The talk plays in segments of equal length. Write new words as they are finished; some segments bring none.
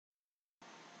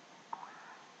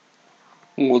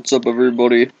What's up,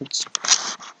 everybody? It's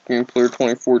Gameplayer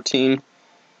 2014.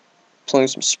 Playing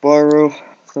some Spyro.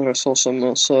 Thought I saw something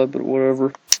outside, but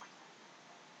whatever.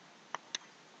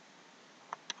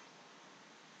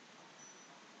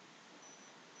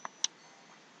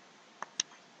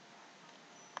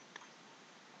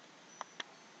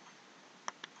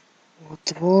 What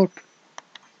the fuck?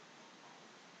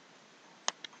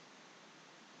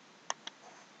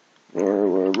 Alright,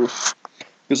 whatever.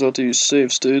 Guess I'll have to use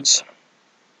save states.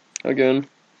 Again.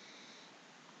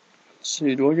 Let's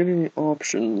see, do I get any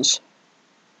options?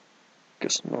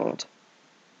 Guess not.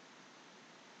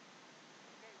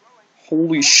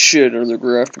 Holy shit, are the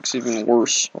graphics even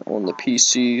worse on the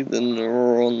PC than they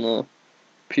are on the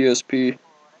PSP?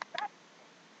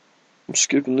 I'm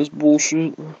skipping this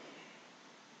bullshit.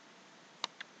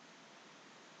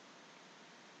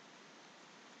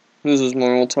 This is my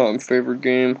all-time favorite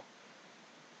game.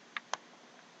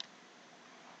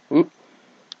 Oop.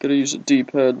 Gotta use a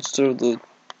D-pad instead of the...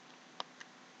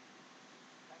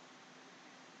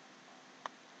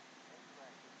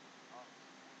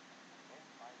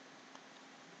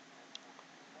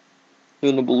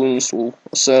 Then the balloons will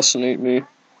assassinate me,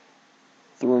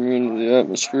 throw me into the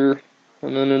atmosphere,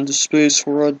 and then into space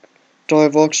where I'd die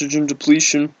of oxygen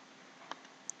depletion.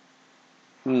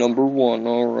 Number 1,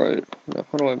 alright. Now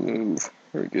how do I move?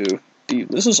 There we go.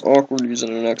 This is awkward using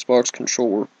an Xbox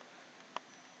controller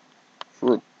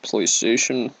for a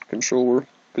PlayStation controller.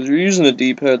 Because you're using a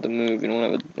D-pad to move, you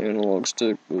don't have an analog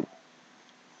stick, but...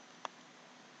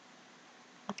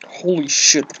 Holy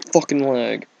shit, the fucking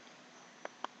lag.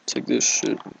 Take this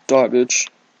shit. Die, bitch.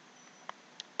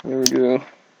 There we go.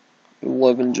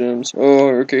 11 gems. Oh,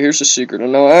 okay, here's the secret.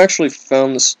 And now I actually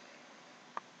found this...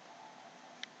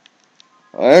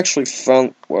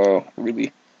 Wow,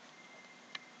 really?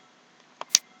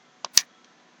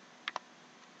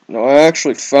 No, I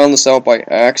actually found this out by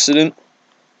accident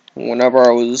whenever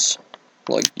I was,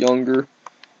 like, younger.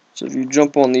 So if you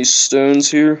jump on these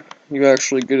stones here, you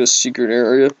actually get a secret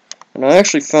area. And I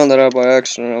actually found that out by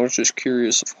accident. I was just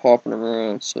curious of hopping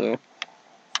around, so...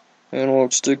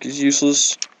 Analog stick is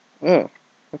useless. Oh,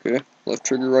 okay. Left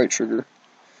trigger, right trigger.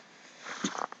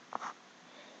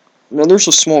 Now there's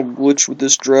a small glitch with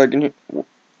this dragon.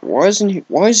 Why is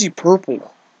he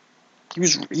purple?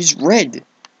 He's red.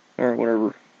 Alright,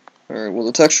 whatever. Alright, well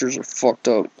the textures are fucked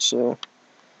up, so...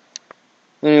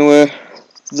 Anyway,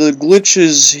 the glitch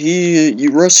is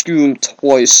you rescue him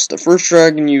twice. The first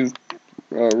dragon you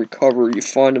recover, you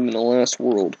find him in the last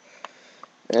world.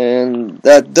 And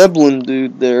that Dublin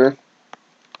dude there,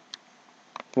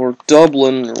 or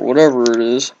Dublin, or whatever it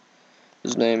is,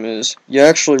 his name is, you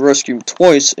actually rescue him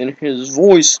twice, and his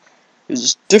voice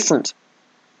is different.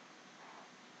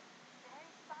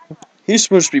 He's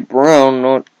supposed to be brown,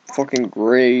 not fucking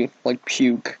gray, like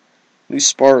puke. At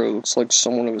least Spyro looks like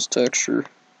someone of his texture.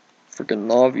 Freaking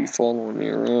Navi following me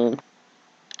around.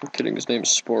 I'm kidding, his name is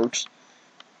Sparks.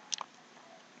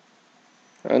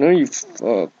 I know you've,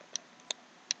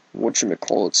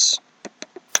 whatchamacallits,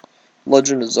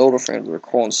 Legend of Zelda fans are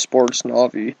calling Sparks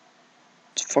Navi.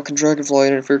 It's a fucking dragonfly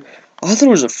interfere. I thought it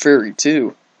was a fairy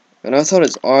too. And I thought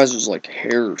his eyes was like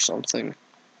hair or something.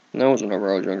 And that was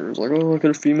whenever I was younger. It was like, oh, look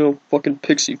at a female fucking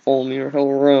pixie following me or hell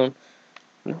around.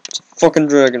 No, it's a fucking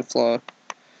dragonfly.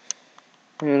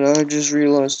 And I just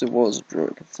realized it was a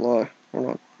dragonfly. Well,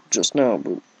 not just now,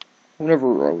 but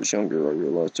whenever I was younger, I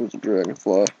realized it was a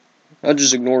dragonfly. I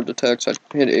just ignored the text. I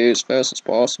hit A as fast as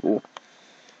possible.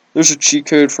 There's a cheat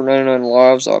code for 99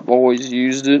 lives. I've always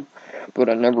used it, but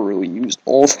I never really used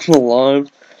all of the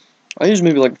lives. I used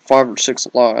maybe like 5 or 6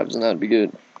 lives, and that'd be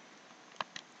good.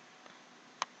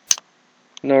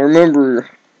 Now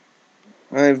remember,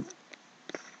 I've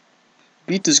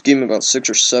beat this game about 6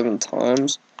 or 7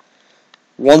 times.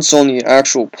 Once on the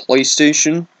actual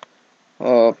PlayStation.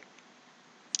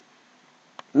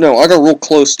 No, I got real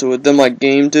close to it. Then my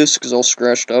game disc is all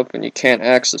scratched up and you can't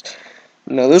access.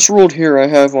 Now this world here I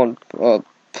have on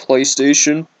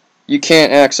PlayStation, you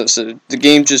can't access it. The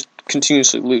game just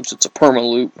continuously loops. It's a perma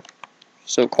loop.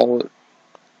 So call it.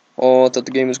 Oh, I thought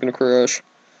the game was gonna crash.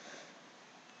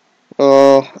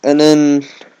 And then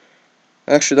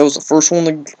actually that was the first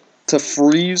one to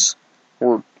freeze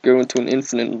or go into an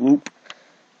infinite loop.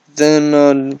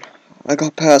 Then I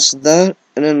got past that,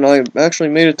 and then I actually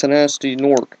made it to Nasty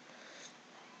Nork.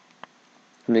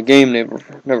 And the game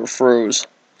never froze.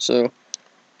 So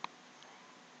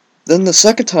then the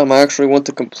second time I actually went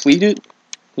to complete it,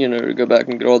 you know, to go back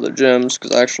and get all the gems,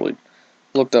 because I actually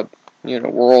looked up, you know,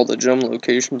 where all the gem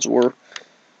locations were.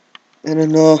 And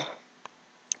then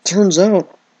turns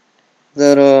out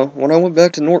that when I went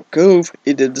back to North Cove,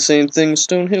 it did the same thing as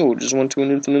Stone Hill, it just went to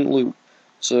an infinite loop.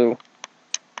 So,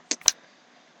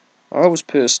 I was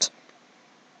pissed.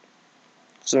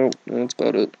 So, that's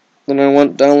about it. Then I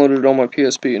went downloaded it on my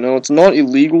PSP. Now, it's not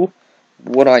illegal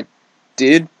what I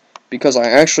did, because I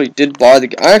actually did buy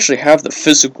I actually have the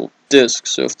physical disc,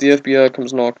 so if the FBI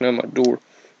comes knocking on my door,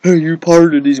 hey, you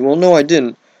pirated these, well, no, I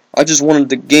didn't. I just wanted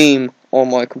the game on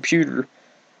my computer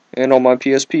and on my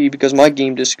PSP because my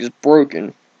game disc is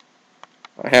broken.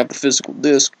 I have the physical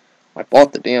disc. I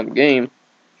bought the damn game.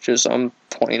 Just I'm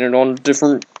playing it on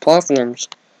different platforms.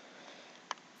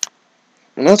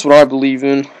 And that's what I believe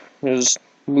in, is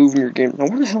moving your game. Now,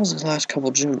 where the hell is the last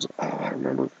couple gyms? Oh, I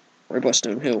remember. Right by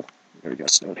Stone Hill. There you go,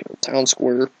 Stone Hill. Town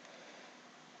Square.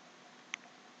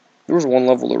 There was one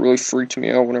level that really freaked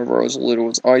me out whenever I was little. It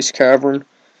was Ice Cavern.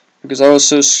 Because I was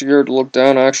so scared to look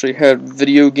down, I actually had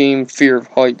video game fear of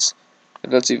heights.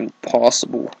 If that's even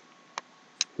possible.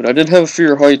 But I did have a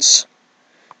fear of heights.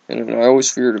 And I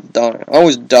always feared of dying. I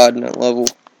always died in that level.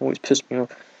 It always pissed me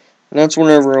off. And that's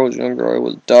whenever I was younger, I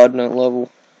always died in that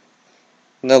level.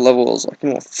 And that level, I was like, you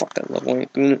know what, fuck that level, I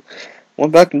ain't doing it.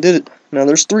 Went back and did it. Now,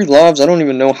 there's 3 lives. I don't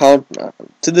even know how,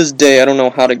 to this day, I don't know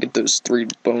how to get those 3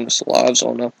 bonus lives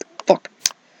on that,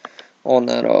 on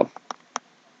that, I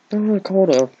don't know what call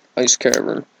it, Ice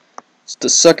Cavern. It's the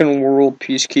Second World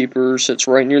Peacekeepers. It's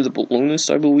right near the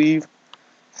Balloonist, I believe.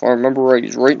 If I remember right,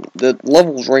 the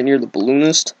level's right near the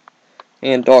Balloonist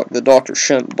and the Dr.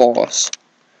 Shemp boss.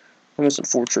 I'm missing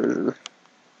 4 treasure.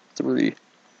 3,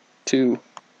 2,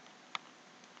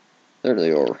 there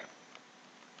they are.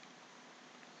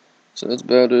 So that's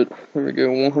about it. There we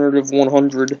go, 100 of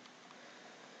 100.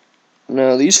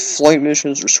 Now, these flight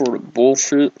missions are sort of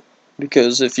bullshit,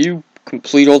 because if you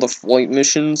complete all the flight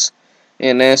missions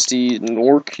and Nasty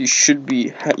Nork, you should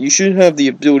have the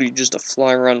ability just to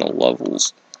fly around the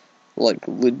levels. Like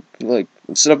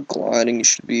instead of gliding,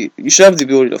 you should have the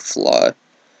ability to fly.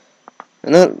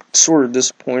 And that sort of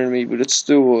disappointed me, but it's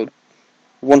still a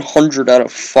 100 out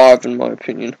of 5 in my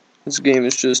opinion. This game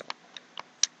is just,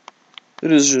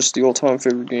 it is just the all-time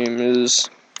favorite game.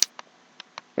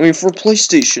 I mean, for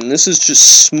PlayStation, this is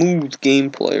just smooth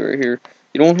gameplay right here.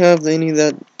 You don't have any of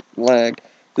that lag.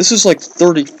 This is like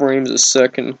 30 frames a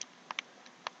second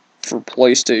for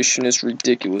PlayStation. It's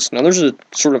ridiculous. Now, there's a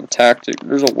sort of tactic.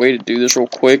 There's a way to do this real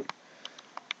quick.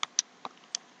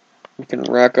 You can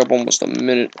rack up almost a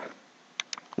minute.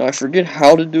 Now, I forget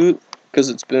how to do it, because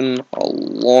it's been a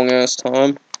long-ass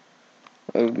time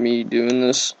of me doing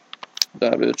this.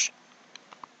 That bitch.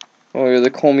 Oh, yeah, they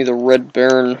call me the Red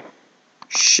Baron.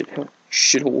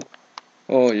 Shithole.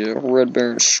 Oh, yeah, Red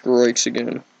Baron strikes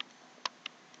again.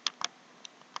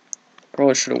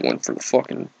 Probably should have went for the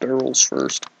fucking barrels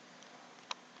first.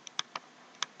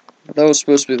 But that was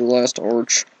supposed to be the last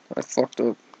arch. I fucked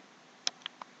up.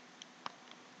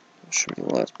 Should be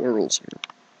the last barrels here.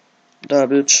 Die,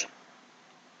 bitch.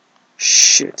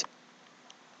 Shit.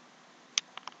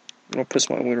 I'm gonna piss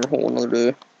my winter hole another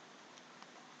day.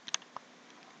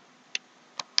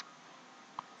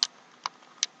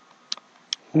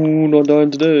 Ooh, not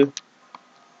dying today.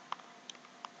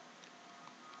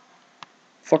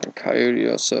 Fucking coyote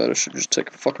outside. I should just take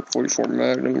a fucking 44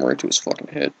 Magnum right to his fucking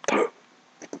head.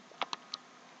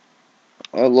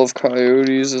 I love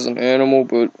coyotes as an animal,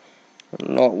 but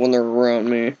not when they're around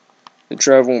me. They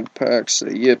travel in packs,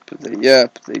 they yip, they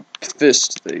yap, they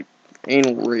fist, they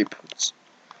anal rape.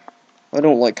 I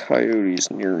don't like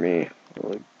coyotes near me.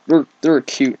 Like, they're a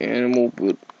cute animal,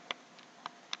 but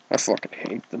I fucking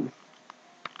hate them.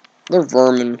 They're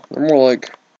vermin. They're more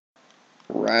like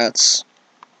rats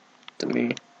to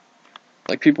me.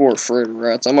 Like, people are afraid of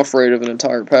rats. I'm afraid of an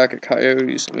entire pack of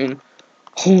coyotes. I mean,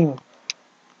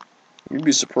 you'd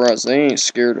be surprised. They ain't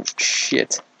scared of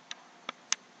shit.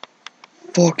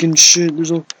 Fucking shit.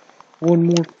 There's one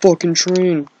more fucking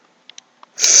train.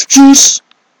 Yes!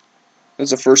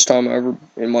 That's the first time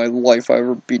in my life I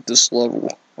ever beat this level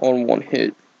on one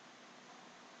hit.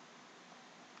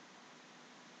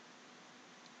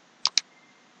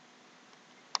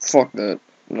 Fuck that.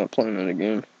 I'm not playing that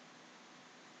again.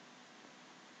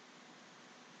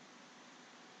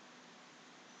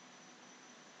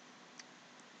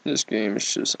 This game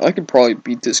is just, I could probably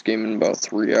beat this game in about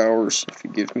 3 hours if you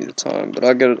give me the time, but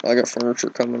I got furniture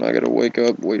coming. I gotta wake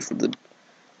up, wait for the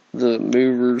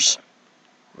movers,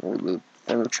 or the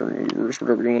furniture movers,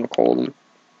 whatever you want to call them,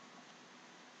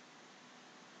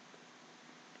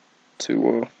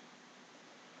 to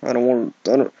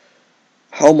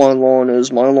how my lawn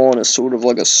is. My lawn is sort of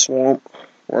like a swamp,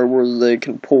 right where they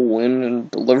can pull in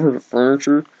and deliver the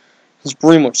furniture. It's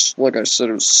pretty much, like I said,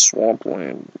 it was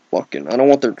swampland. Fucking, I don't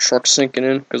want their trucks sinking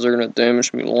in, because they're gonna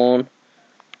damage me lawn.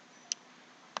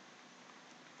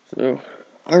 So,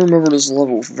 I remember this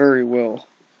level very well.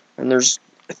 And there's,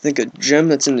 I think, a gem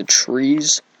that's in the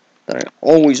trees that I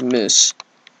always miss.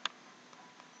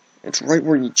 It's right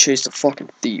where you chase the fucking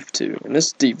thief, too. And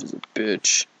this thief is a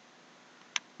bitch.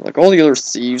 Like, all the other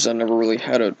thieves, I never really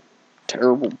had a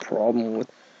terrible problem with.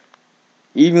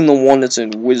 Even the one that's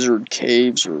in Wizard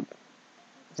Caves, or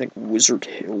I think Wizard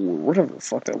Hill, or whatever the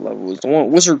fuck that level is. The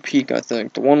one, Wizard Peak, I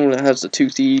think. The one that has the two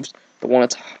thieves. The one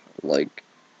that's, like,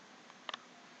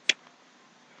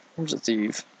 where's the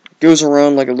thief? It goes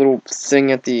around like a little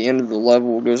thing at the end of the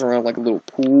level. It goes around like a little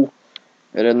pool.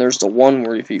 And then there's the one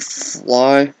where if you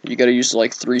fly, you gotta use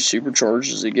like 3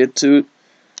 supercharges to get to it.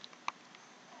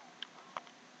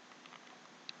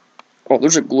 Oh,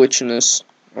 there's a glitch in this.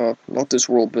 Not this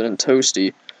world, but in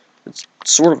Toasty. It's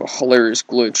sort of a hilarious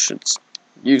glitch. It's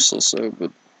useless though,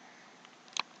 but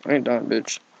I ain't dying,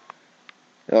 bitch.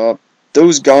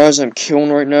 Those guys I'm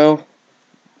killing right now,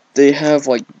 they have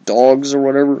like dogs or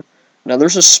whatever. Now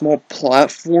there's a small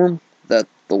platform that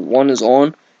the one is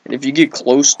on, and if you get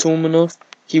close to him enough,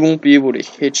 he won't be able to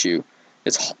hit you.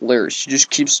 It's hilarious. He just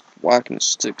keeps whacking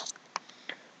sticks.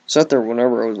 Sat there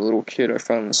whenever I was a little kid, I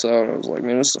found this out. I was like,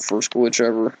 man, this is the first glitch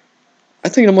ever. I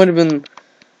think it might have been...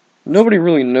 Nobody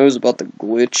really knows about the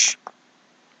glitch,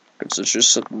 because it's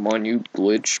just a minute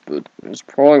glitch, but it's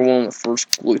probably one of the first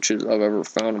glitches I've ever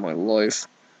found in my life.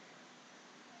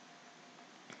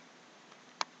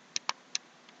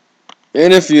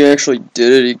 And if you actually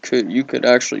did it, you could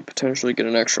actually potentially get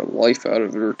an extra life out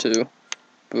of it or two.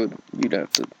 But you'd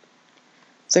have to...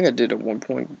 I think I did at one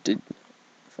point, if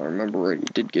I remember right,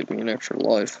 it did give me an extra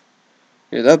life.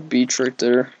 Yeah, that beach right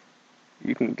there,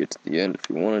 you can get to the end if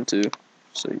you wanted to.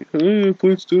 Say, hey,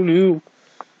 please don't help.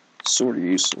 It's sort of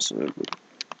useless, but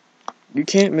you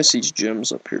can't miss these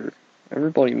gems up here.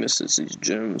 Everybody misses these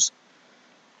gems.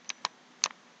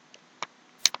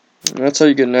 And that's how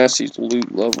you get Nasty's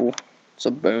loot level. It's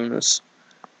a bonus.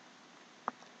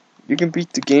 You can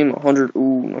beat the game 100.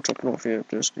 Ooh, not jumping off yet.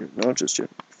 Not just yet.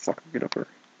 Fuck, get up here.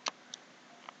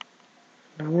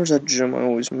 Now, where's that gem I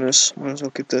always miss? Might as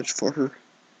well get that fucker.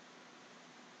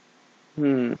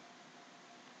 Where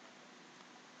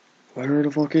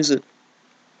the fuck is it?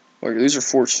 Okay, these are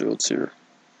force fields here.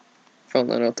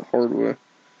 Found that out the hard way.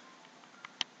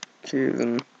 Cave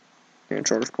and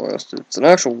charge blast. It's an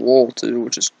actual wall too,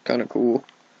 which is kind of cool.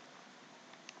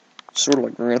 Sort of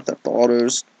like Grand Theft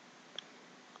Autos.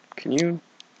 Can you?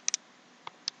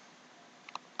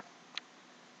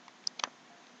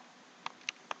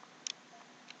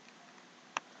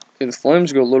 Okay, the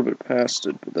flames go a little bit past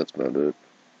it, but that's about it.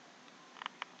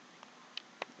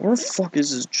 Where the fuck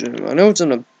is this gym? I know it's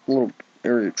in a little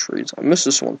area of trees. I miss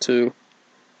this one too.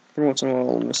 Every once in a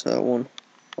while I'll miss that one.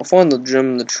 I'll find the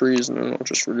gem in the trees and then I'll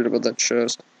just forget about that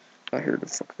chest. I hear the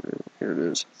fucker. Here it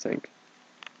is, I think.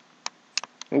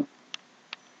 Oh.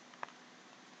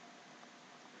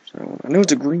 There's that one. I know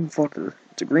it's a green fucker.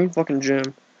 It's a green fucking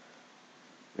gem.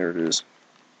 There it is.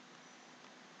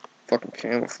 Fucking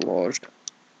camouflaged.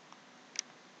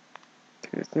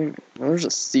 Okay, I think. Well, there's a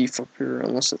thief up here,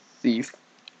 unless a thief.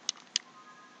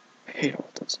 I hate all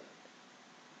this.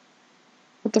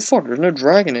 What the fuck? There's no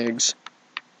dragon eggs.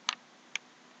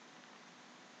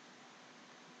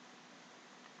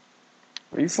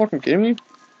 Are you fucking kidding me?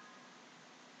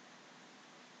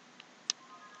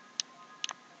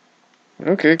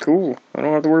 Okay, cool. I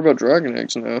don't have to worry about dragon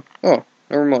eggs now. Oh,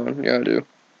 never mind. Yeah, I do.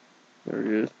 There he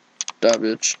is. Die,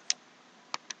 bitch.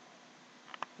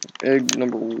 Egg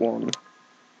number 1.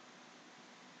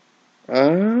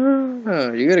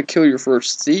 Ah, you gotta kill your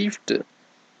first thief to...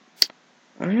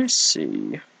 I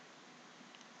see.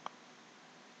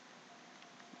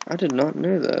 I did not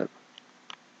know that.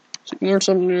 So you can learn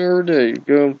something new every day. You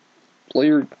go play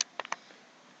your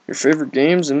favorite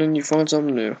games and then you find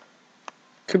something new.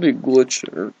 Could be a glitch,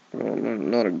 or well,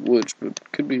 not a glitch, but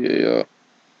could be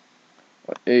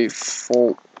a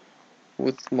fault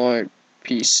with my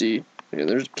PC. Yeah,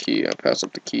 there's a key. I passed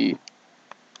up the key.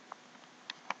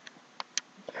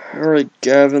 Alright,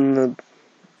 Gavin, the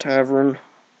tavern.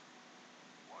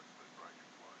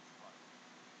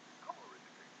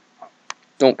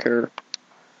 Don't care.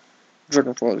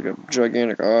 Dragonfly's got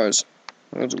gigantic eyes.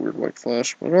 That's a weird white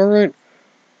flash, but alright.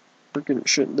 We're getting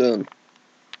shit done.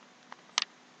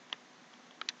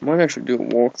 Might actually do a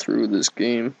walkthrough of this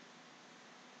game.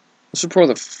 This is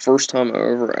probably the first time I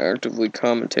ever actively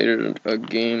commentated a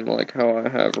game like how I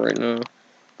have right now.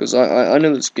 Because I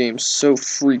know this game so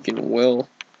freaking well.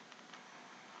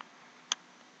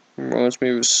 Reminds me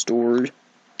of a story.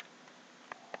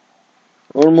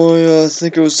 On my, I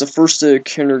think it was the first day of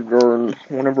kindergarten,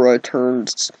 whenever I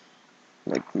turned,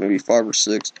 like, maybe 5 or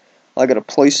 6, I got a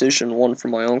PlayStation 1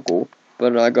 from my uncle.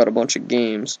 but I got a bunch of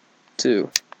games too.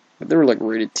 But they were like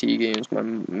rated T games. My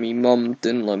mom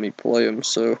didn't let me play them,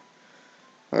 so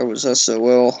I was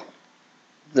SOL.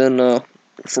 Then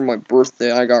for my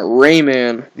birthday, I got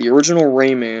Rayman, the original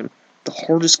Rayman, the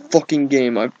hardest fucking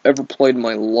game I've ever played in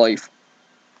my life.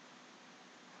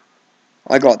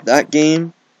 I got that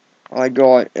game. And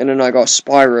then I got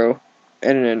Spyro,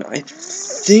 and then I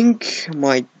think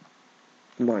my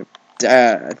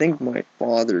dad, I think my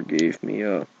father gave me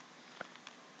it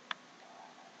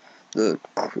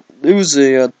was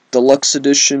a deluxe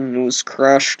edition. It was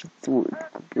Crash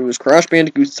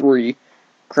Bandicoot 3,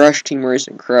 Crash Team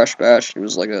Racing, Crash Bash. It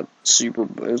was like a super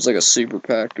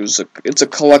pack. It's a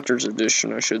collector's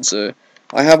edition, I should say.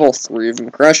 I have all three of them.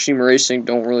 Crash Team Racing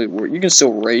don't really work. You can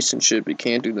still race and shit, but you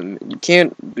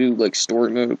can't do like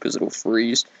story mode because it'll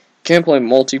freeze. You can't play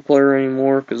multiplayer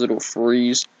anymore because it'll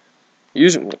freeze.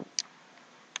 Usually,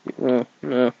 no,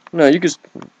 you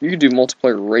could do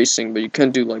multiplayer racing, but you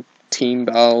couldn't do like team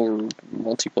battle or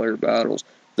multiplayer battles.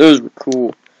 Those were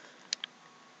cool.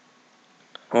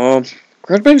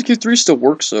 Crash Bandicoot 3 still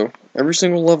works though. Every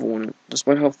single level in it,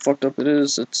 despite how fucked up it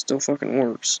is, it still fucking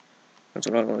works. That's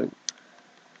what I like.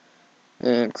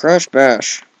 And Crash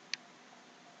Bash.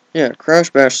 Yeah,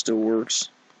 Crash Bash still works.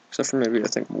 Except for maybe, I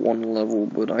think, one level,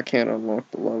 but I can't unlock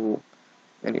the level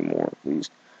anymore, at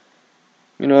least.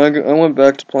 You know, I went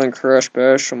back to playing Crash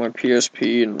Bash on my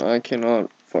PSP, and I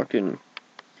cannot fucking...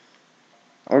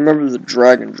 I remember the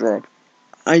drag and drop.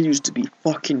 I used to be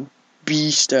fucking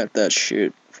beast at that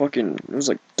shit. Fucking, it was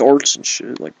like darts and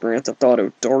shit, like Grand Theft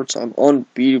Auto darts. I'm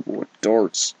unbeatable with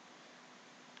darts.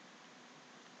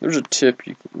 There's a tip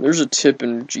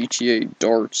in GTA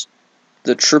darts.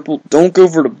 Don't go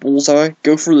for the bullseye,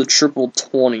 go for the triple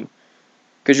 20.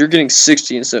 Because you're getting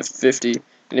 60 instead of 50.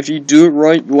 And if you do it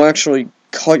right, you'll actually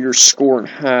cut your score in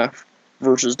half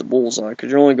versus the bullseye.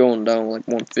 Because you're only going down like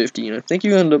 150. And I think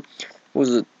you end up, what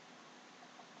was it,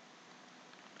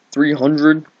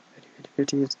 300?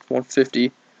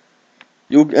 150.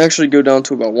 You'll actually go down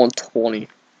to about 120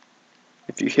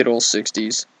 if you hit all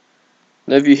 60s.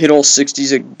 And if you hit all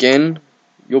 60s again,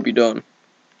 you'll be done.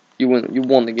 You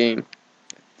won the game.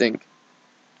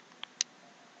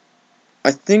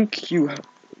 I think you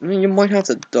might have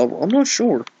to double. I'm not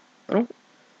sure. If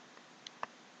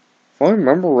I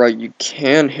remember right, you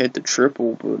can hit the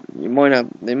triple, but they might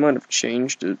have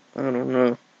changed it. I don't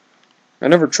know. I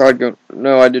never tried going.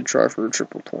 No, I did try for a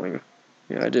triple 20.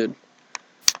 Yeah, I did.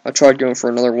 I tried going for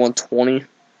another 120,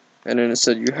 and then it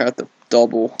said you had to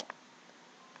double.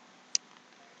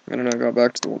 And then I got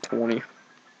back to the 120.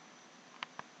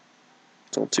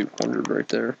 It's all 200 right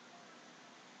there.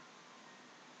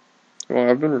 Well,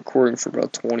 I've been recording for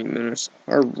about 20 minutes.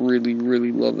 I really,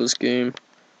 really love this game.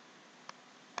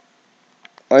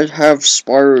 I have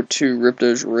Spyro 2 Ripped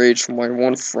Edge Rage from my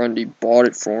one friend. He bought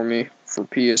it for me for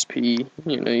PSP.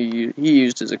 You know, he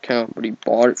used his account, but he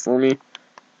bought it for me.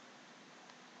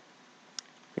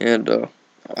 And,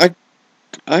 I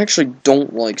actually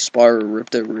don't like Spyro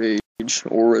Ripped Edge Rage,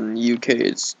 or in the UK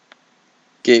it's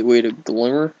Gateway to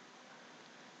Glimmer.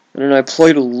 And then I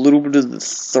played a little bit of the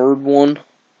third one,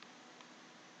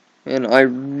 and I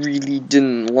really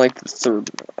didn't like the third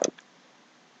one.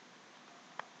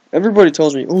 Everybody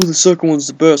tells me, oh, the second one's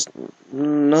the best.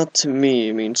 Not to me.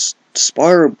 I mean,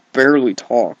 Spyro barely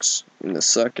talks in the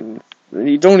second.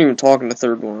 He don't even talk in the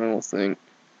third one, I don't think.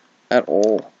 At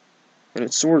all. And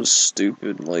it's sort of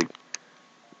stupid. Like,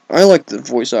 I like the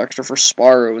voice actor for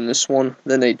Spyro in this one.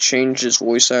 Then they changed his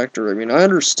voice actor. I mean, I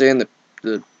understand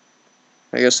the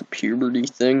puberty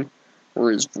thing,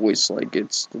 where his voice, like,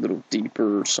 gets a little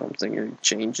deeper or something, or he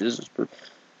changes. But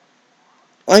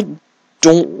I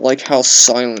don't like how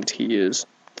silent he is.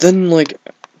 Then, like,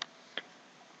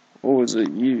 what was it?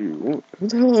 Who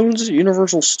the hell owns it?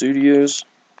 Universal Studios?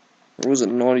 Or was it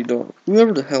Naughty Dog?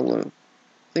 Whoever the hell owns it.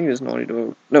 I think it was Naughty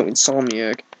Dog. No,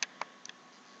 Insomniac.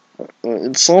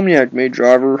 Insomniac made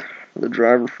the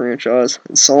Driver franchise.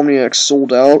 Insomniac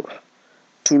sold out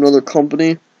to another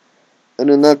company, and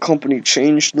then that company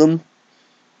changed them.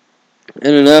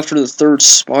 And then after the third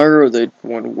Spyro, they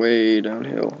went way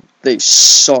downhill. They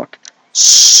suck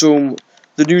so.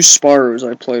 The new Spyros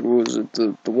I played, what was it?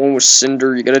 The one with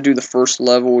Cinder. You gotta do the first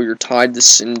level. You're tied to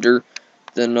Cinder.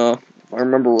 Then, if I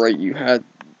remember right,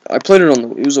 I played it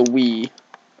on it was a Wii. I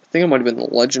think it might have been The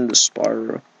Legend of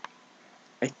Spyro.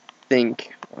 I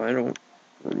think. I don't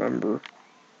remember.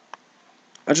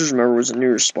 I just remember it was a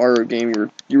newer Spyro game.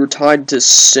 You were tied to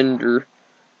Cinder.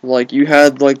 Like, you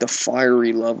had, like, the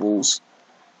fiery levels.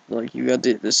 Like, you had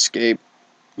to escape.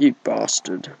 You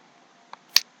bastard.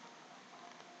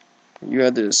 You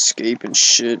had to escape and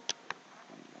shit.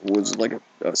 was like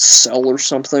a cell or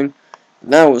something.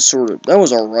 And that was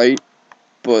alright,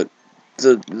 but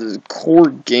the core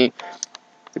gameplay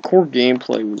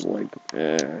was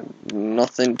like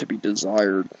nothing to be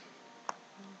desired.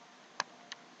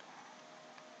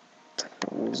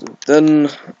 What was it? Then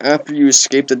after you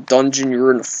escape the dungeon, you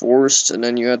were in the forest, and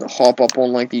then you had to hop up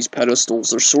on like these pedestals.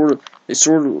 They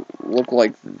sort of look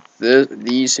like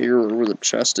these here, where the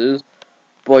chest is,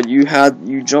 but you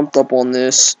jumped up on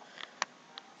these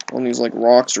like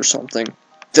rocks or something.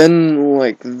 Then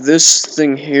like this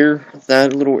thing here,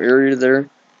 that little area there,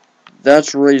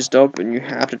 that's raised up, and you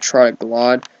have to try to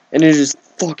glide, and it is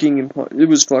it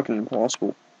was fucking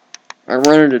impossible. I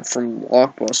rented it from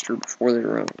Blockbuster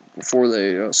before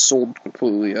they sold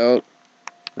completely out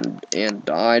and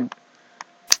died.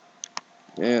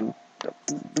 And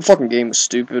the fucking game was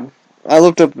stupid. I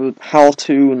looked up how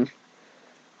to, and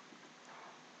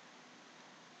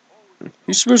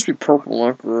he's supposed to be purple,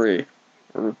 not gray,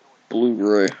 or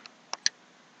blue-gray.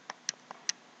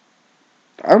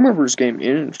 I remember this game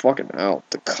in and fucking out.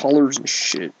 The colors and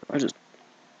shit. I just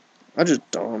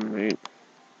dominate.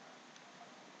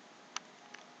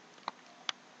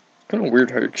 Kind of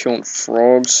weird how you're killing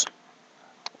frogs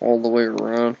all the way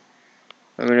around.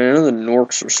 I mean, I know the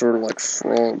Norks are sort of like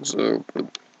frogs, though,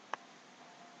 but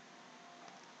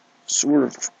sort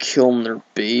of killing their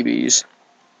babies.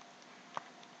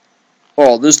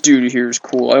 Oh, this dude here is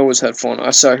cool. I always had fun.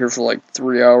 I sat here for like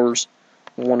 3 hours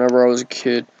whenever I was a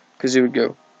kid, because he would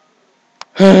go,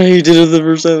 he did it the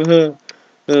first time, huh?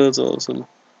 Yeah, that's awesome.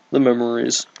 The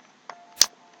memories.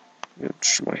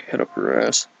 Shoot my head up your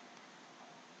ass.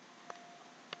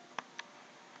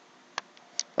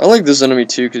 I like this enemy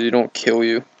too, because he don't kill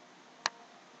you.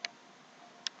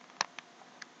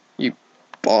 You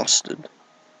bastard.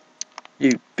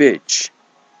 You bitch.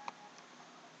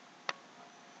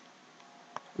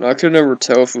 No, I could never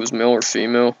tell if it was male or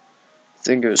female. I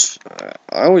think it was,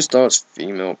 I always thought it was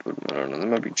female, but I don't know, that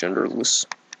might be genderless.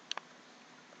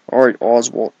 Alright,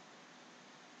 Oswald.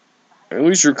 At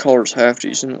least your color's half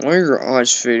decent. Why are your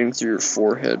eyes fading through your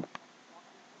forehead?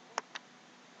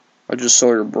 I just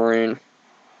saw your brain.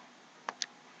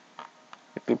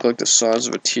 It looked like the size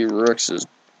of a T-Rex's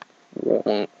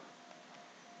walnut.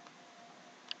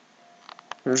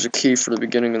 There's a key for the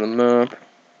beginning of the map.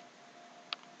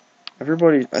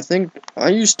 Everybody, I think, I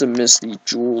used to miss these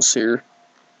jewels here.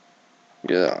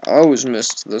 Yeah, I always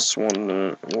missed this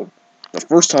one. Well, the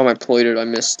first time I played it, I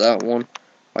missed that one.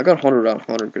 I got 100 out of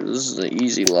 100 because this is an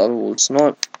easy level. It's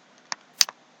not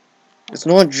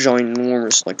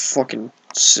ginormous like fucking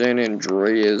San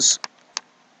Andreas.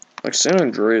 Like, San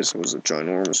Andreas was a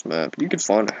ginormous map. You could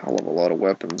find a hell of a lot of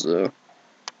weapons, though.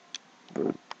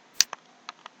 But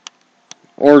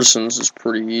Artisans is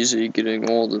pretty easy, getting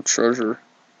all the treasure.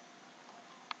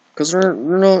 Because they're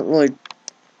not like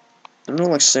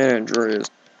San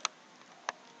Andreas.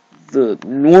 The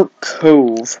North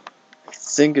Cove, I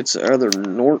think it's either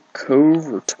North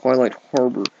Cove or Twilight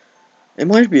Harbor. It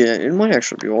might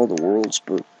actually be all the worlds,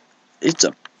 but it's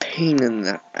a pain in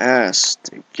the ass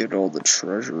to get all the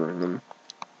treasure in them.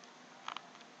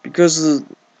 Because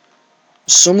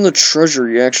some of the treasure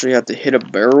you actually have to hit a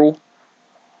barrel.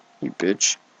 You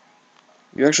bitch.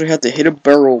 You actually have to hit a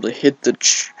barrel to hit the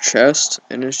chest,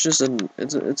 and it's just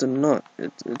it's a nut.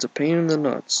 It's a pain in the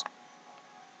nuts.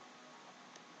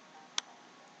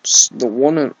 The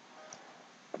one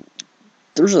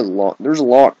there's a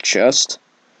locked chest.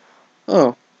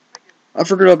 Oh, I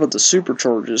forgot about the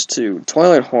supercharges too.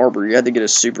 Twilight Harbor, you had to get a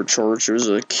supercharge. There was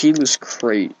a keyless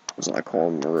crate, as I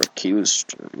call them, or a keyless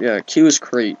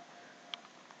crate.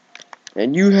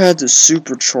 And you had to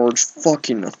supercharge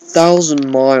fucking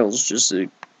 1,000 miles just to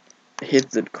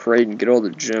hit the crate and get all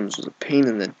the gems. It was a pain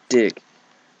in the dick.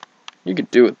 You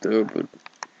could do it though, but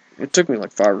it took me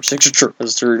like 5 or 6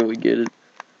 tries to really get it.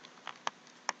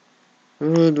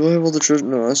 Do I have all the treasure?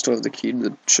 No, I still have the key to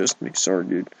the chest. Sorry,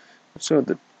 dude. I still have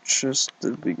the chest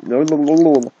at the no.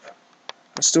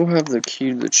 I still have the key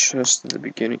to the chest at the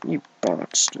beginning. You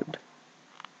bastard.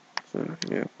 So,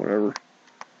 yeah, whatever.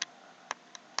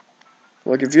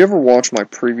 Like, if you ever watch my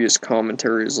previous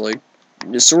commentaries, like,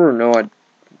 you sort of know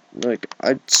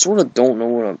I sort of don't know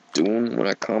what I'm doing when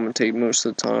I commentate most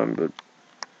of the time, but,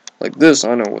 like this,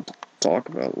 I know what to talk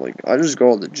about. Like, I just got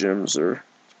all the gems there.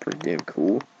 It's pretty damn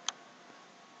cool.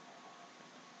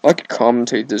 I could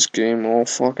commentate this game all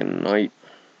fucking night.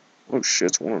 Oh shit,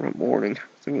 it's 1 in the morning.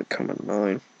 I think they come at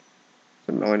 9.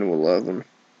 At 9 to 11.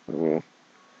 Oh well.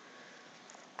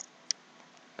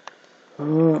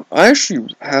 I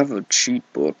actually have a cheat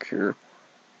book here.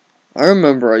 I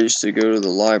remember I used to go to the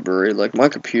library, like my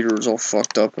computer was all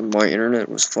fucked up and my internet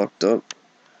was fucked up.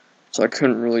 so I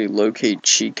couldn't really locate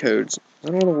cheat codes. Is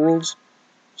that all the worlds?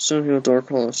 Sunny Hill, Dark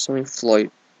Hollow, Sunny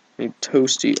Flight, need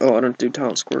Toasty. Oh, I don't do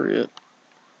Town Square yet.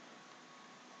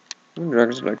 How many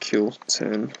dragons did I kill?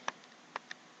 10.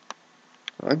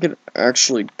 I could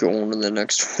actually go on to the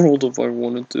next world if I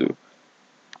wanted to.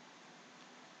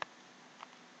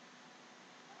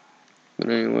 But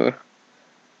anyway.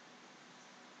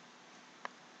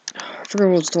 I forgot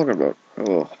what I was talking about.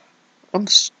 Oh, I'm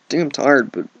damn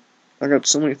tired, but I got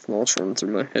so many thoughts running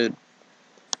through my head.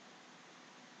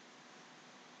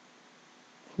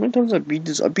 How many times I beat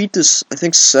this? I beat this, I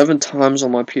think, 7 times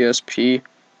on my PSP,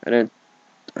 and then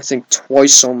I think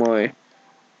twice on my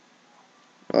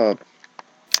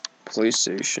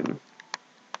PlayStation.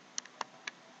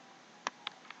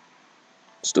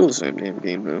 Still the same damn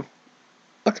game though.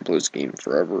 I could play this game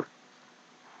forever.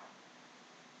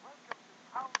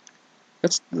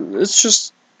 It's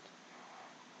just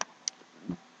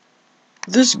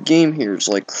this game here is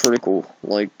like critical.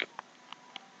 Like,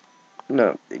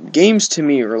 no, games to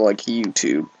me are like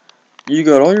YouTube. You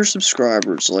got all your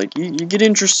subscribers, like, you get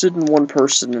interested in one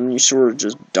person and you sort of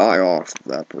just die off of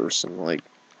that person, like,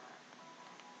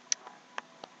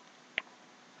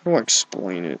 how do I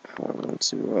explain it? How I want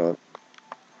to,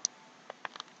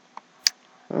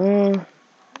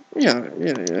 yeah,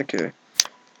 okay.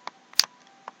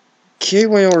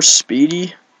 KYR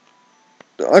Speedy,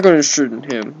 I got interested in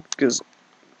him, because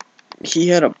he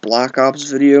had a Black Ops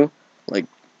video, like,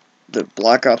 the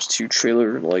Black Ops 2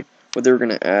 trailer, like, what they were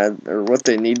gonna add, or what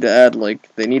they need to add,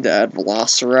 like, they need to add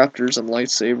velociraptors and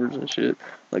lightsabers and shit.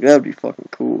 Like, that would be fucking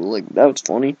cool. Like, that was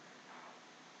funny.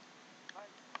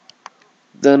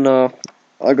 Then,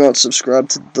 I got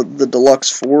subscribed to the Deluxe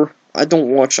 4. I don't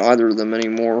watch either of them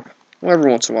anymore. Well,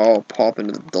 every once in a while, I'll pop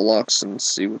into the Deluxe and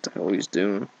see what the hell he's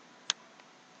doing.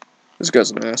 This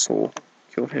guy's an asshole.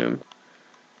 Killed him.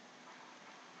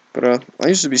 But, I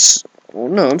used to be... Well,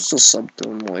 no, I'm still subbed to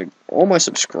him. Like, all my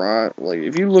like,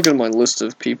 if you look at my list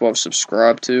of people I've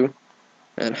subscribed to,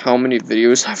 and how many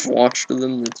videos I've watched of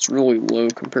them, it's really low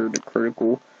compared to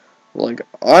Critical. Like,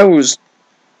 I was...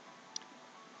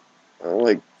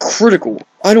 Like, Critical,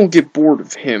 I don't get bored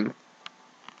of him.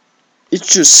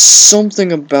 It's just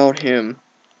something about him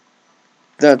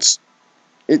that's...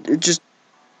 It just...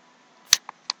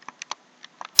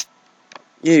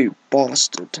 Yeah, you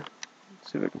bastard.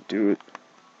 Let's see if I can do it.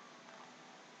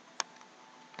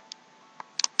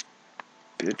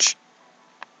 Bitch.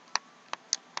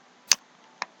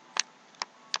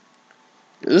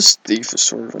 This thief is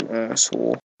sort of an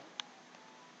asshole.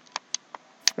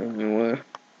 Anyway.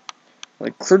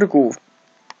 Like, Critical...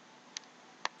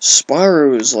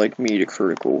 Spyro is like me to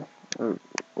Critical. Or,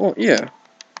 well, yeah.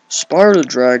 Spyro the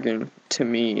Dragon, to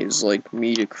me, is like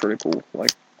me to Critical.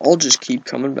 Like, I'll just keep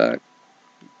coming back.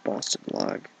 Boston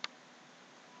lag.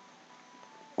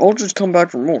 I'll just come back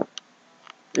for more.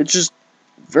 It's just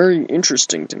very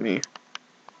interesting to me.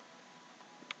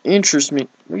 Interest me.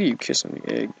 Look at you kissing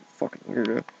the egg, fucking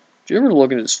weirdo. Do you ever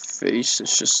look at his face?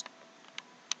 It's just...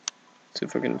 See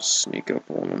if I can sneak up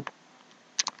on him.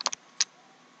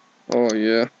 Oh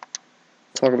yeah.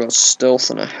 Talk about stealth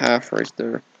and a half right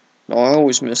there. No, I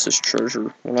always miss this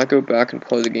treasure. When I go back and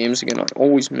play the games again, I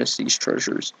always miss these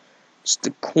treasures. It's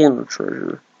the corner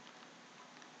treasure.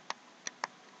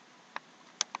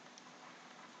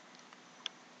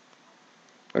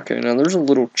 Okay, now there's a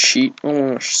little cheat I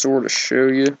want to sort of show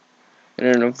you. And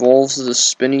it involves the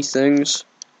spinny things.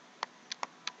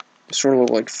 They sort of look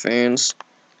like fans.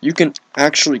 You can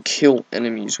actually kill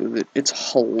enemies with it.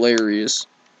 It's hilarious.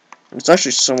 And it's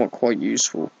actually somewhat quite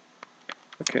useful.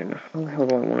 Okay, now how the hell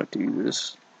do I want to do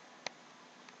this?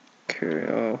 Okay,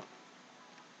 I'm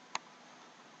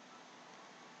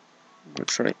gonna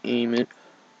try to aim it.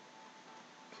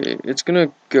 Okay, it's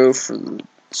gonna go for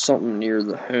something near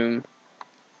the home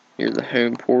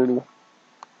portal.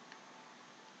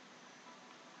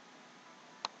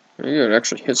 There you go, it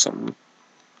actually hit something.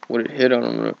 What it hit, I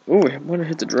don't know. Oh, it might have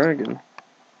hit the dragon.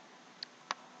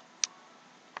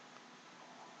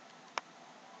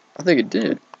 I think it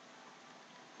did.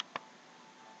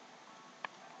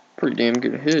 Pretty damn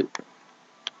good hit.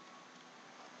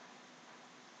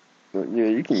 But yeah,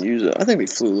 you can use it. I think they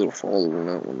flew a little farther than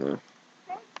that one though.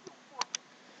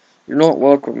 You're not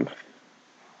welcome.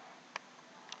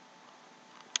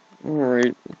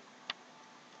 Alright.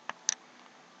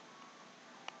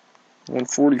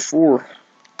 144.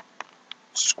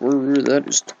 Square root of that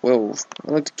is 12.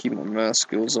 I like to keep my math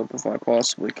skills up if I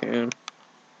possibly can.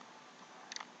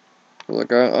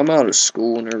 Like, I'm out of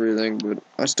school and everything, but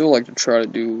I still like to try to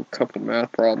do a couple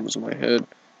math problems in my head.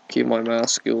 Keep my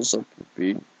math skills up to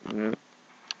speed, you know.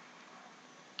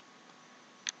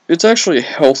 it's actually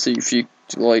healthy if you,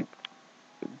 like,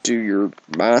 do your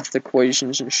math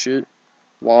equations and shit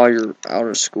while you're out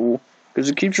of school. Because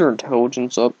it keeps your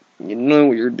intelligence up. You know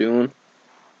what you're doing.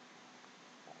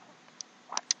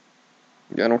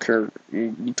 Yeah, I don't care.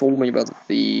 You told me about the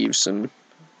thieves, and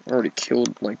I already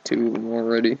killed, like, 2 of them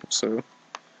already, so.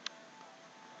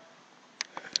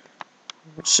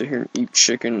 Let's sit here and eat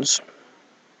chickens.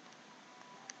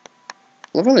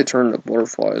 I love how they turn into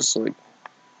butterflies, like.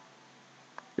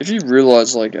 If you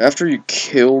realize, like, after you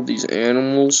kill these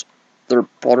animals, their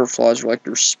butterflies are like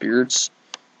their spirits,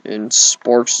 and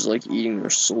Sparks is like eating their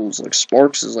souls. Like,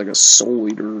 Sparks is like a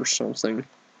soul eater or something.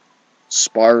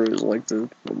 Spyro is like the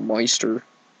Meister.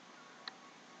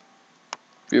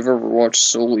 If you've ever watched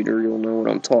Soul Eater, you'll know what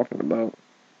I'm talking about.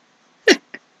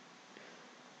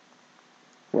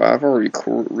 Wow, I've already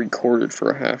recorded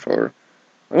for a half hour.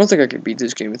 I don't think I could beat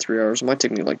this game in 3 hours. It might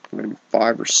take me like maybe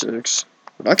 5 or 6.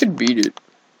 But I could beat it.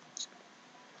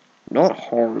 Not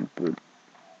hard, but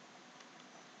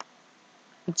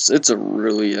it's a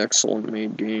really excellent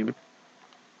made game.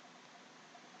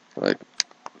 Like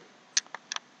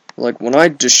when I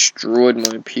destroyed my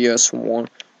PS1,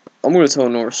 I'm gonna tell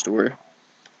another story.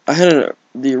 I had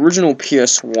the original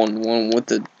PS1 one with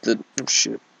the oh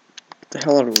shit. Get the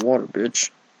hell out of the water, bitch.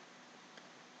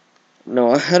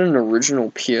 No, I had an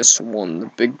original PS1,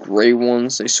 the big gray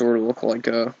ones. They sort of look like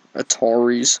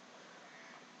Ataris.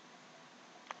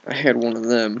 I had one of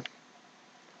them,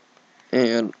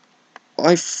 and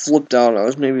I flipped out. I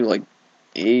was maybe like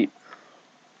 8.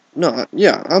 No,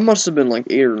 yeah, I must have been like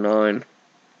 8 or 9.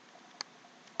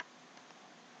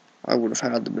 I would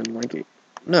have had to been like 8.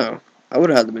 No, I would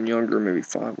have had to been younger, maybe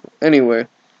 5. Anyway,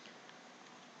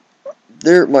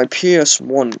 my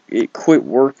PS1, it quit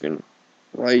working,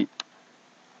 right?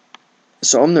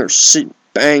 So I'm there sitting,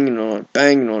 banging on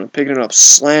it, picking it up,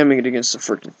 slamming it against the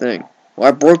freaking thing. Well,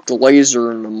 I broke the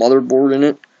laser and the motherboard in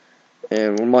it,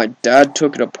 and when my dad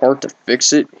took it apart to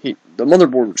fix it, the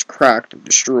motherboard was cracked and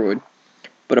destroyed,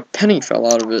 but a penny fell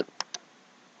out of it.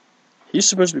 He's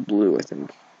supposed to be blue, I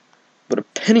think. But a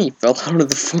penny fell out of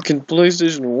the fucking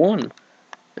PlayStation 1.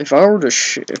 If I were to have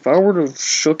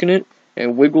shooken it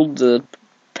and wiggled the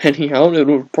penny out, it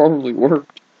would have probably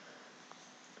worked.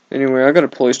 Anyway, I got a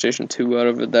PlayStation 2 out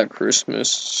of it that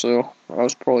Christmas, so I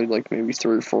was probably like maybe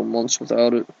 3 or 4 months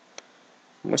without it.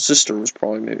 My sister was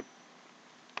probably maybe.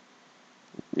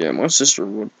 Yeah, my sister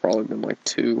would probably been like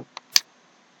 2.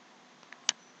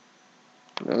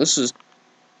 Now this is.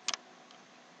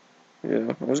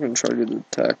 Yeah, I was gonna try to do the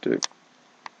tactic.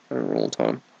 I don't know all the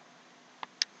time.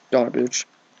 Die, bitch.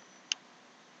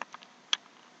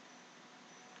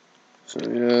 So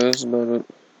yeah, that's about it.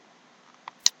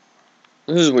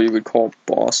 This is what you would call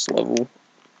boss level.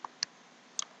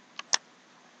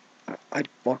 I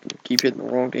fucking keep hitting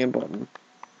the wrong damn button.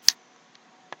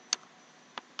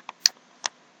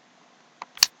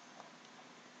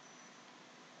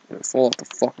 Fall off the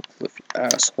fucking cliff, you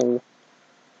asshole.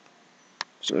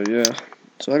 So yeah.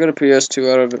 So I got a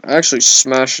PS2 out of it. I actually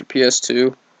smashed the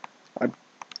PS2.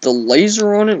 The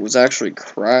laser on it was actually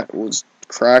cracked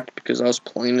because I was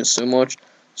playing it so much.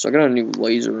 So I got a new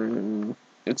laser, and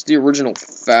it's the original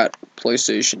fat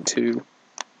PlayStation 2.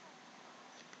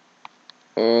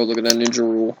 Oh, look at that ninja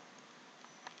rule.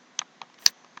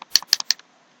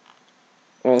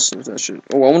 Awesome, that shit.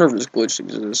 Oh, I wonder if this glitch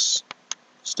exists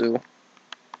still.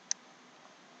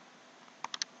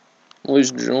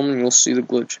 Ladies and gentlemen, you'll see the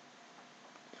glitch.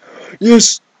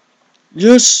 Yes!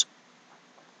 Yes!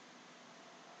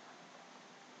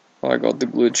 I got the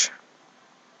glitch.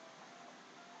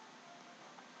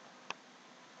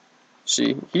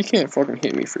 See, he can't fucking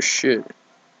hit me for shit.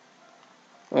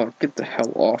 Oh, get the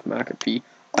hell off, McAfee.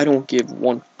 I don't give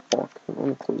one fuck. I'm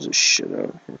gonna close this shit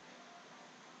out here.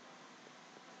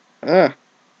 Ah!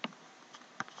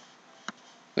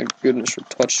 Thank goodness for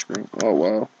touchscreen. Oh,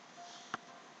 wow.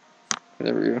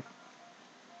 There we go.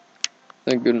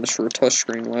 Thank goodness for a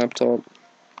touchscreen laptop.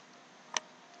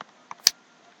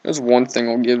 That's one thing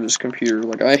I'll give this computer.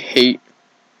 Like, I hate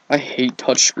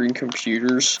touchscreen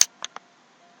computers.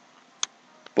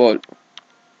 But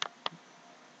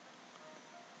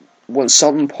when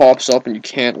something pops up and you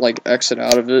can't, like, exit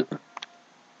out of it,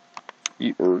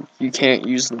 or you can't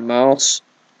use the mouse,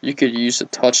 you could use the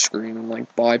touchscreen and,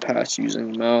 like, bypass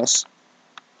using the mouse.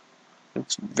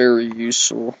 It's very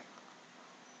useful.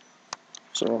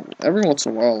 So, every once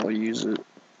in a while I'll use it.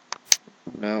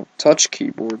 Now, touch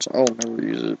keyboards, I'll never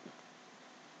use it.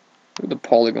 Look, the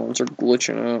polygons are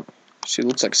glitching out. See, it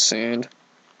looks like sand.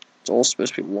 It's all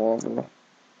supposed to be lava.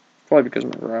 Probably because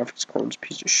my graphics card's a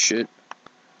piece of shit.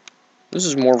 This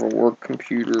is more of a work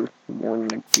computer, more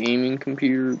than a gaming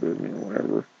computer, but, you know,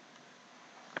 whatever.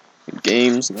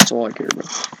 games, and that's all I care about.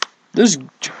 This,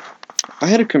 I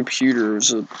had a computer.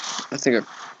 It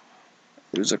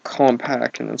was a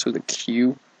compact, and that's with a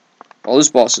Q. Oh, this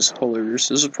boss is hilarious.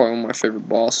 This is probably one of my favorite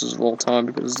bosses of all time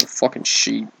because it's a fucking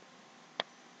sheep.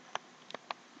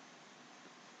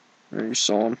 There you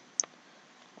saw him.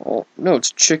 Oh, no,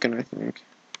 it's chicken, I think.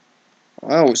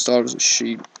 I always thought it was a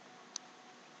sheep.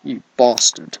 You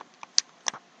bastard.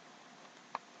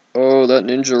 Oh, that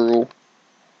ninja roll.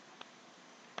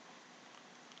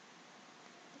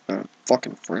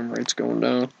 Fucking frame rate's going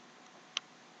down.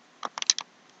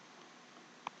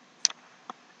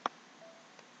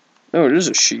 No, it is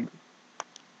a sheep.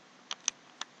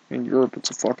 In Europe, it's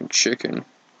a fucking chicken.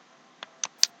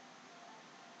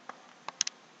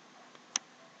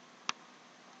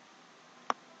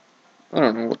 I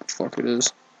don't know what the fuck it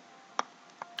is.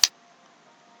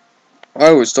 I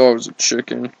always thought it was a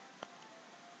chicken.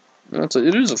 No,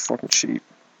 it is a fucking sheep.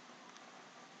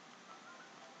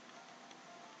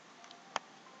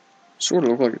 Sort of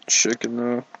look like a chicken,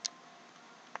 though.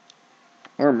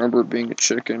 I remember it being a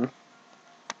chicken.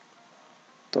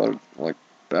 Thought it, like,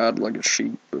 bad like a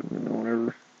sheep, but, you know,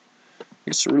 whatever. I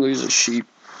guess it really is a sheep.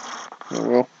 Oh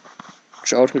well.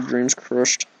 Childhood dreams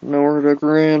crushed. Now we're at a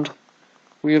grand.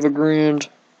 We have a grand.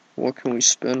 What can we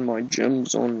spend my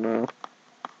gems on now?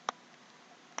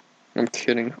 I'm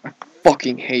kidding. I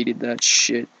fucking hated that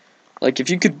shit. Like, if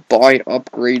you could buy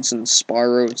upgrades in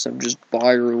Spyro instead of just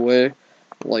buy your way,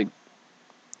 like,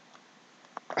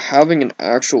 having an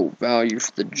actual value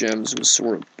for the gems was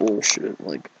sort of bullshit.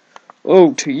 Like,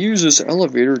 oh, to use this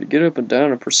elevator to get up and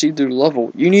down and proceed through the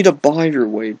level, you need to buy your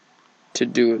way to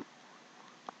do it.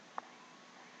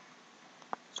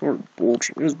 Sort of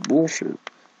bullshit. It was bullshit.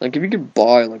 Like, if you could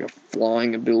buy, like, a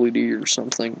flying ability or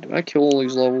something. Did I kill all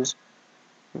these levels?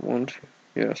 1, 2,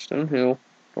 yeah, Stone Hill,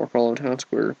 Dark Hollow Town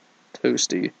Square,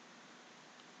 Toasty.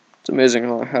 It's amazing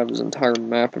how I have this entire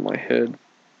map in my head.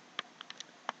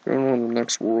 Going on to the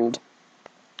next world.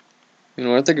 You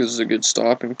know, I think this is a good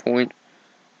stopping point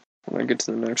when I get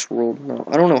to the next world. Now,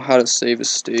 I don't know how to save a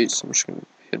state, so I'm just gonna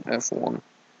hit F1.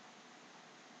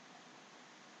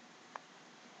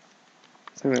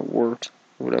 I think that worked.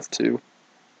 What F2?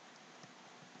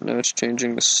 Now it's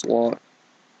changing the slot.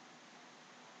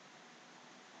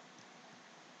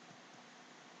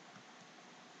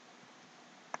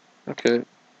 Okay.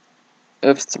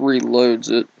 F3 loads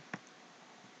it.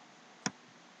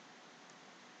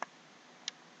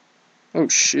 Oh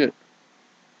shit.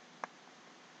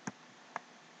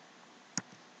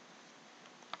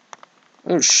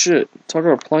 Oh shit. Talk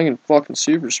about playing in fucking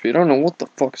super speed. I don't know what the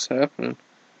fuck is happening.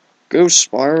 Go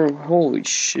Spyro. Holy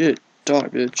shit. Die,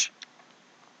 bitch.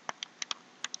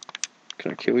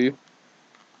 Can I kill you?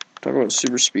 Talk about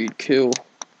super speed kill.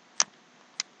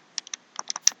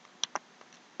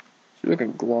 See if I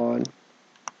can glide.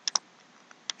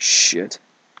 Shit.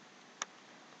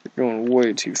 You're going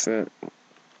way too fast.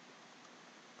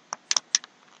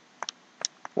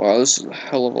 Wow, this is a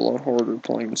hell of a lot harder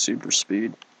playing in super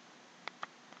speed.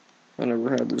 I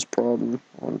never had this problem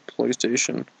on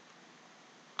PlayStation.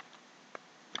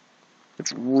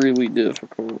 It's really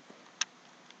difficult.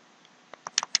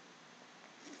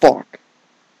 Fuck.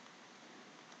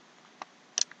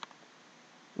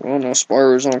 Well, now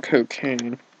Spyro's on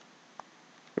cocaine.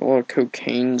 A lot of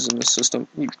cocaine's in the system.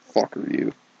 You fucker,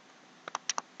 you.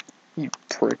 You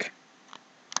prick.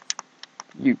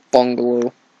 You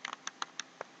bungalow.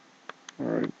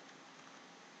 Alright.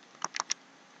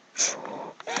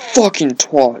 Fucking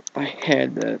twat. I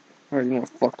had that. Alright, you know what?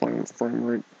 Fuck playing with frame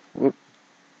rate. Whoop.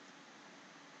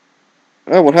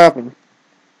 Oh, what happened?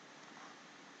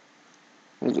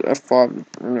 Was it F5?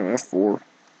 Or no, F4.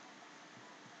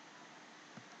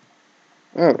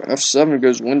 Oh, F7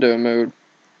 goes window mode.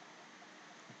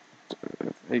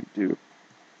 F8 do.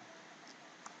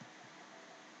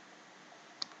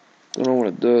 Don't know what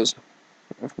it does.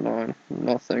 F9,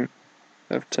 nothing.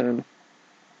 F10.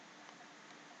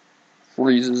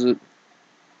 Freezes it.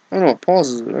 Oh no, it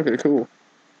pauses it. Okay, cool.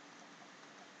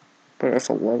 But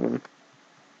F11.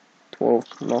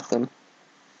 12, nothing.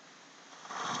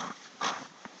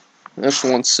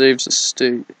 F1 saves the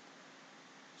state.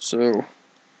 So.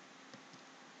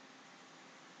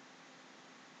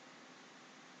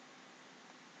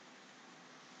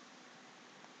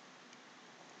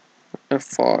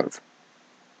 F5.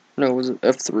 No, was it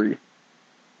F3?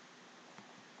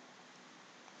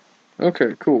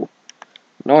 Okay, cool.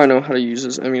 Now I know how to use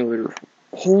this emulator.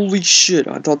 Holy shit,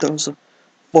 I thought that was a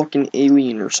fucking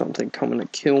alien or something coming to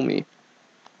kill me.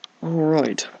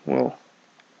 Alright, well.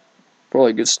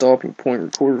 Probably a good stopping point,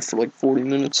 recorded for like 40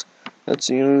 minutes. That's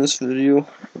the end of this video.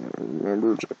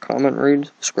 Remember to comment, rate,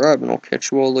 subscribe, and I'll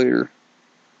catch you all later.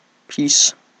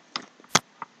 Peace.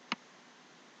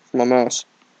 My mouse.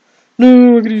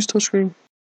 No, I gotta use touchscreen.